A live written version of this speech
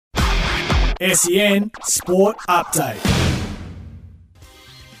SEN Sport Update.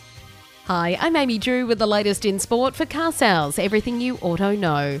 Hi, I'm Amy Drew with the latest in sport for car sales, everything you auto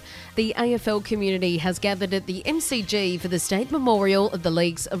know. The AFL community has gathered at the MCG for the state memorial of the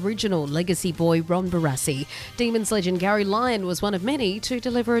league's original legacy boy, Ron Barassi. Demons legend Gary Lyon was one of many to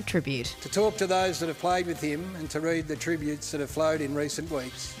deliver a tribute. To talk to those that have played with him and to read the tributes that have flowed in recent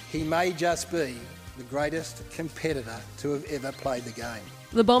weeks, he may just be the greatest competitor to have ever played the game.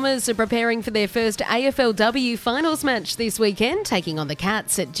 The Bombers are preparing for their first AFLW finals match this weekend, taking on the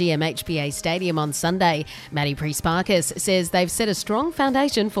Cats at GMHBA Stadium on Sunday. Maddie Priest-Parkes says they've set a strong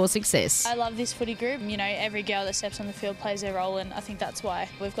foundation for success. I love this footy group. You know, every girl that steps on the field plays their role, and I think that's why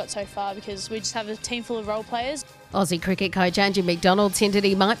we've got so far, because we just have a team full of role players. Aussie cricket coach Angie McDonald hinted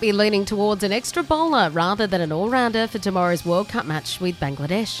he might be leaning towards an extra bowler rather than an all-rounder for tomorrow's World Cup match with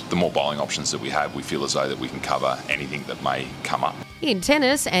Bangladesh. The more bowling options that we have, we feel as though that we can cover anything that may come up. In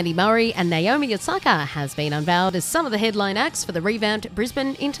tennis, Andy Murray and Naomi Osaka has been unveiled as some of the headline acts for the revamped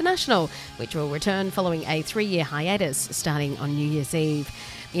Brisbane International, which will return following a 3-year hiatus starting on New Year's Eve.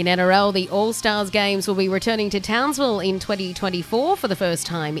 In NRL, the All-Stars games will be returning to Townsville in 2024 for the first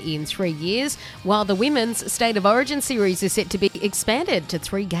time in 3 years, while the Women's State of Origin series is set to be expanded to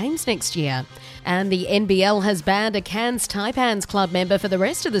 3 games next year. And the NBL has banned a Cairns Taipans club member for the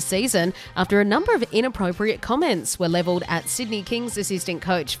rest of the season after a number of inappropriate comments were levelled at Sydney Kings assistant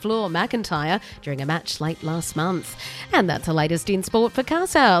coach Fleur McIntyre during a match late last month. And that's the latest in sport for car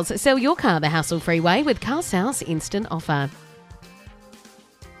sales. Sell your car the hassle-free way with Car Sales Instant Offer.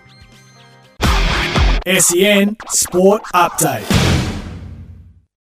 SEN Sport Update.